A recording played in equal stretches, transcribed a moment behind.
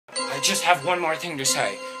just have one more thing to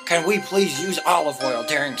say. Can we please use olive oil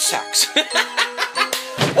during sex?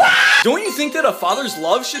 Don't you think that a father's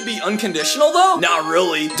love should be unconditional though? Not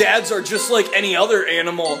really. Dads are just like any other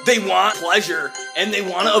animal. They want pleasure and they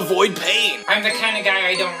want to avoid pain. I'm the kind of guy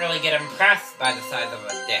I don't really get impressed by the size of a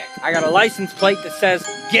dick. I got a license plate that says,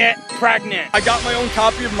 get pregnant. I got my own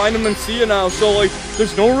copy of Mind of Mencia now, so like,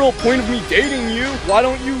 there's no real point of me dating you. Why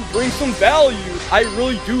don't you bring some value? I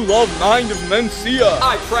really do love Mind of Mencia.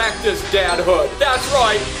 I practice dadhood. That's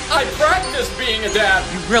right. I practice being a dad.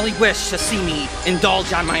 You really wish to see me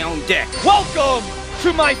indulge on my own dick. Welcome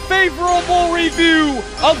to my favorable review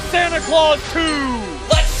of Santa Claus 2.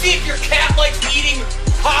 Let's see if your cat likes eating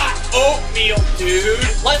hot oatmeal, dude.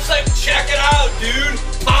 Let's like check it out, dude.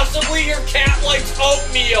 Possibly your cat likes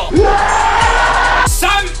oatmeal.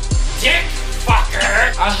 Some dick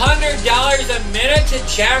fucker. $100 a minute to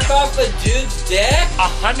jack off a dude's dick?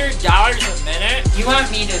 $100 a minute? You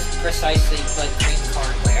want me to precisely put cream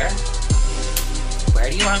corn where? Where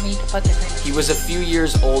do you want me to put the cream? He was a few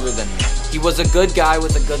years older than me. He was a good guy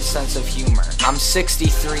with a good sense of humor. I'm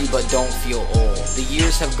 63 but don't feel old. The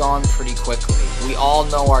years have gone pretty quickly. We all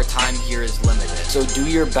know our time here is limited, so do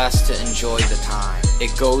your best to enjoy the time.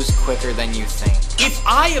 It goes quicker than you think. If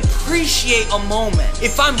I appreciate a moment,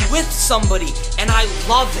 if I'm with somebody and I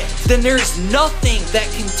love it, then there's nothing that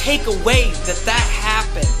can take away that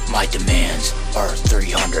happened. My demands are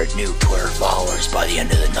 300 new Twitter followers by the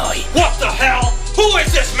end of the night. What the hell? Who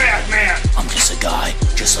is this madman? I'm just a guy,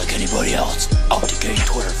 just like anybody else, out to gain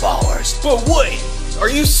Twitter followers. But wait, are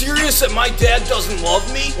you serious that my dad doesn't love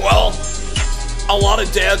me? Well, a lot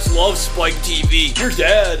of dads love Spike TV. Your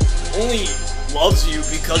dad only loves you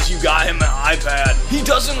because you got him an iPad. He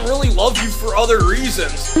doesn't really love you for other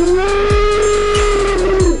reasons.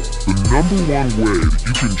 The number one way that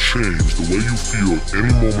you can change the way you feel at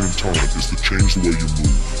any moment in time is to change the way you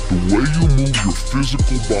move. The way you move your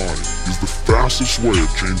physical body is the fastest way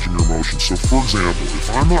of changing your emotions. So for example, if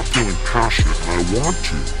I'm not feeling passionate and I want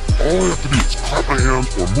to, all I have to do is clap my hands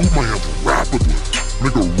or move my hands rapidly.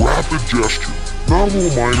 Make a rapid gesture. Not a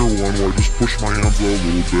little minor one where I just push my hands out a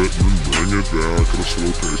little bit and then bring it back at a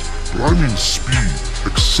slow pace. But I mean speed,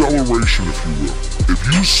 acceleration if you will. If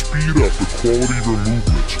you speed up the quality of your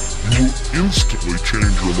movements, you will instantly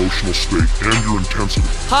change your emotional state and your intensity.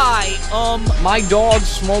 Hi, my dog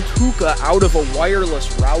smoked hookah out of a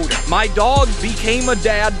wireless router. My dog became a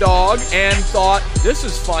dad dog and thought, this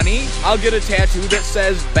is funny, I'll get a tattoo that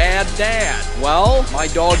says bad dad. Well, my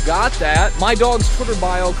dog got that. My dog's Twitter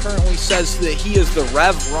bio currently says that he is the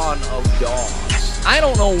Rev Run of dogs. I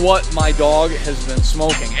don't know what my dog has been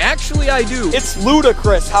smoking. Actually, I do. It's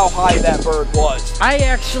ludicrous how high that bird was. I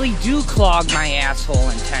actually do clog my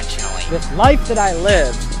asshole intentionally. This life that I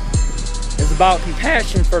live is about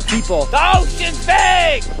compassion for people. The ocean's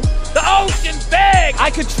big! The ocean's big!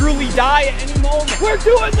 I could truly die at any moment. We're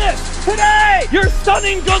doing this today! Your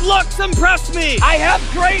stunning good looks impress me. I have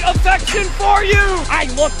great affection for you.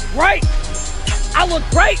 I look great. I look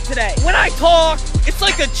great today. When I talk, it's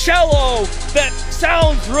like a cello that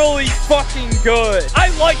sounds really fucking good. I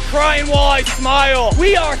like crying while I smile.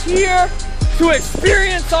 We are here to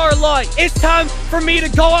experience our life. It's time for me to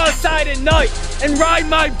go outside at night and ride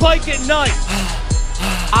my bike at night.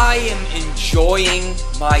 I am enjoying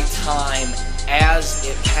my time as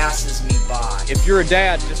it passes me by. If you're a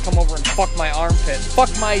dad, just come over and fuck my armpit. Fuck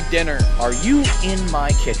my dinner. Are you in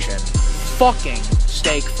my kitchen fucking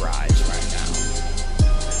steak fries?